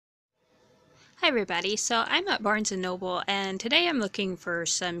Hi everybody, so I'm at Barnes & Noble and today I'm looking for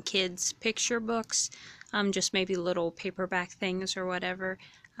some kids picture books, just maybe little paperback things or whatever.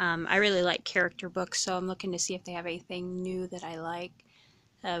 I really like character books, so I'm looking to see if they have anything new that I like.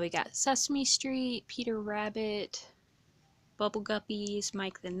 We got Sesame Street, Peter Rabbit, Bubble Guppies,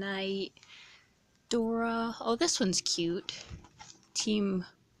 Mike the Knight, Dora. Oh, this one's cute. Team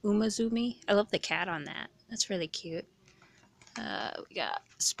Umazoomi. I love the cat on that. That's really cute. We got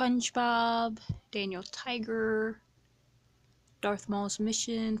SpongeBob, Daniel Tiger, Darth Maul's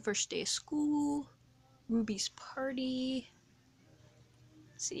Mission, First Day of School, Ruby's Party,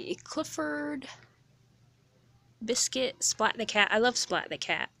 let's see, Clifford, Biscuit, Splat the Cat. I love Splat the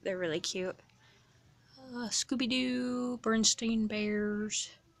Cat. They're really cute. Scooby-Doo, Bernstein Bears,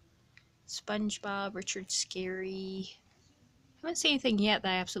 SpongeBob, Richard Scarry. I haven't seen anything yet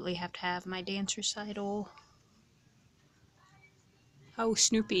that I absolutely have to have. My dance recital. Oh,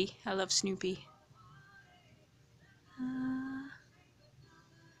 Snoopy. I love Snoopy.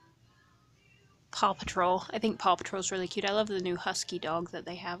 Paw Patrol. I think Paw Patrol's really cute. I love the new husky dog that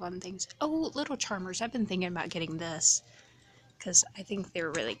they have on things. Oh, Little Charmers. I've been thinking about getting this because I think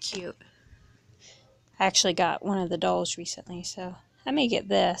they're really cute. I actually got one of the dolls recently, so I may get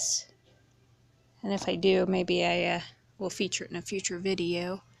this. And if I do, maybe I will feature it in a future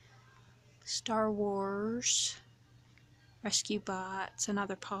video. Star Wars, Rescue Bots,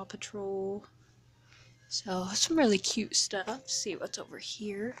 another Paw Patrol. So, some really cute stuff. Let's see what's over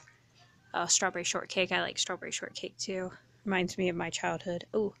here. Strawberry shortcake. I like strawberry shortcake too. Reminds me of my childhood.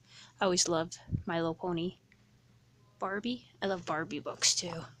 Oh, I always loved My Little Pony. Barbie. I love Barbie books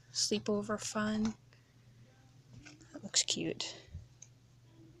too. Sleepover fun. That looks cute.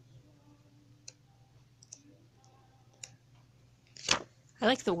 I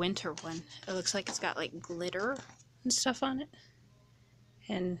like the winter one. It looks like it's got like glitter and stuff on it.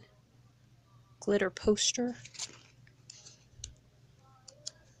 And glitter poster.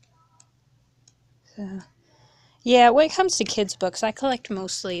 So, yeah, when it comes to kids' books, I collect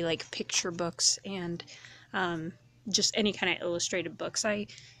mostly like picture books and just any kind of illustrated books. I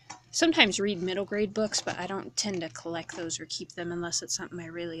sometimes read middle grade books, but I don't tend to collect those or keep them unless it's something I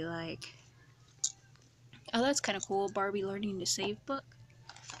really like. Oh, that's kind of cool. Barbie Learning to Save book.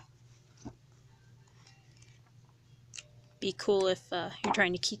 Be cool if you're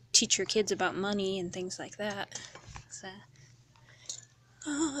trying to teach your kids about money and things like that. So,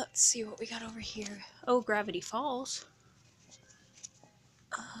 let's see what we got over here. Oh, Gravity Falls.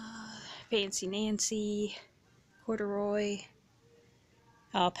 Fancy Nancy. Corduroy.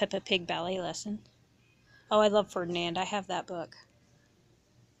 Oh, Peppa Pig Ballet Lesson. Oh, I love Ferdinand. I have that book.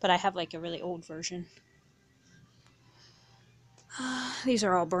 But I have like a really old version. These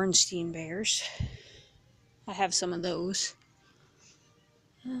are all Bernstein Bears. I have some of those.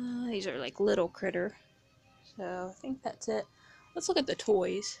 These are like Little Critter. So I think that's it. Let's look at the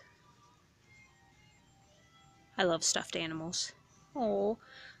toys. I love stuffed animals. Oh,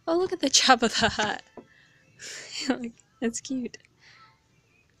 look at the Jabba the Hutt. That's cute.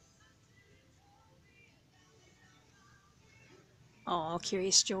 Oh,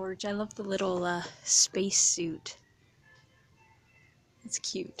 Curious George. I love the little space suit. It's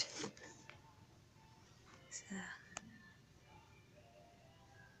cute. So,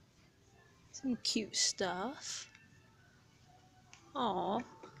 some cute stuff. Oh,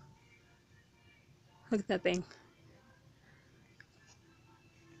 look at that thing.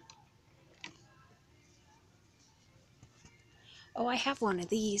 Oh, I have one of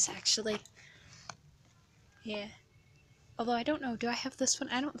these actually. Yeah. Although I don't know, do I have this one?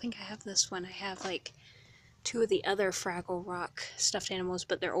 I don't think I have this one. I have like two of the other Fraggle Rock stuffed animals,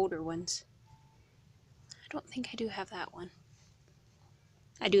 but they're older ones. I don't think I do have that one.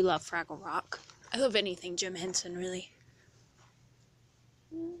 I do love Fraggle Rock. I love anything Jim Henson, really.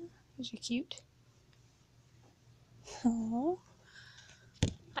 Those are cute. Aww.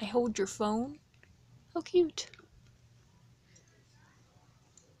 I hold your phone. How cute.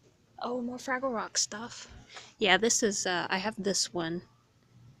 Oh, more Fraggle Rock stuff. Yeah, this is, I have this one.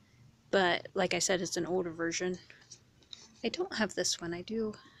 But, like I said, it's an older version. I don't have this one. I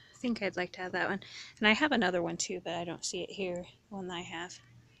do think I'd like to have that one. And I have another one too, but I don't see it here. The one that I have.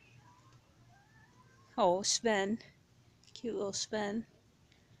 Oh, Sven. Cute little Sven.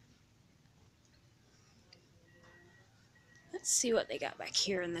 Let's see what they got back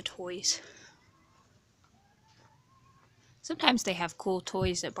here in the toys. Sometimes they have cool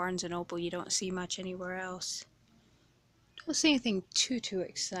toys at Barnes & Noble you don't see much anywhere else. Don't see anything too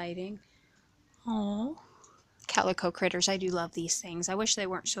exciting. Oh, Calico Critters. I do love these things. I wish they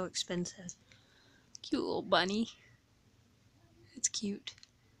weren't so expensive. Cute little bunny. It's cute.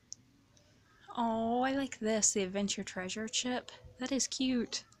 Oh, I like this, the Adventure Treasure chip. That is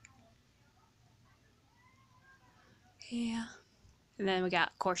cute. Yeah. And then we got,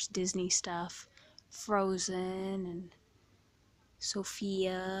 of course, Disney stuff. Frozen and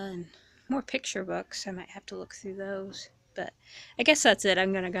Sophia and more picture books. I might have to look through those. But I guess that's it.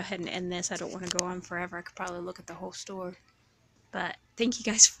 I'm going to go ahead and end this. I don't want to go on forever. I could probably look at the whole store. But thank you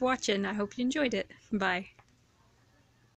guys for watching. I hope you enjoyed it. Bye.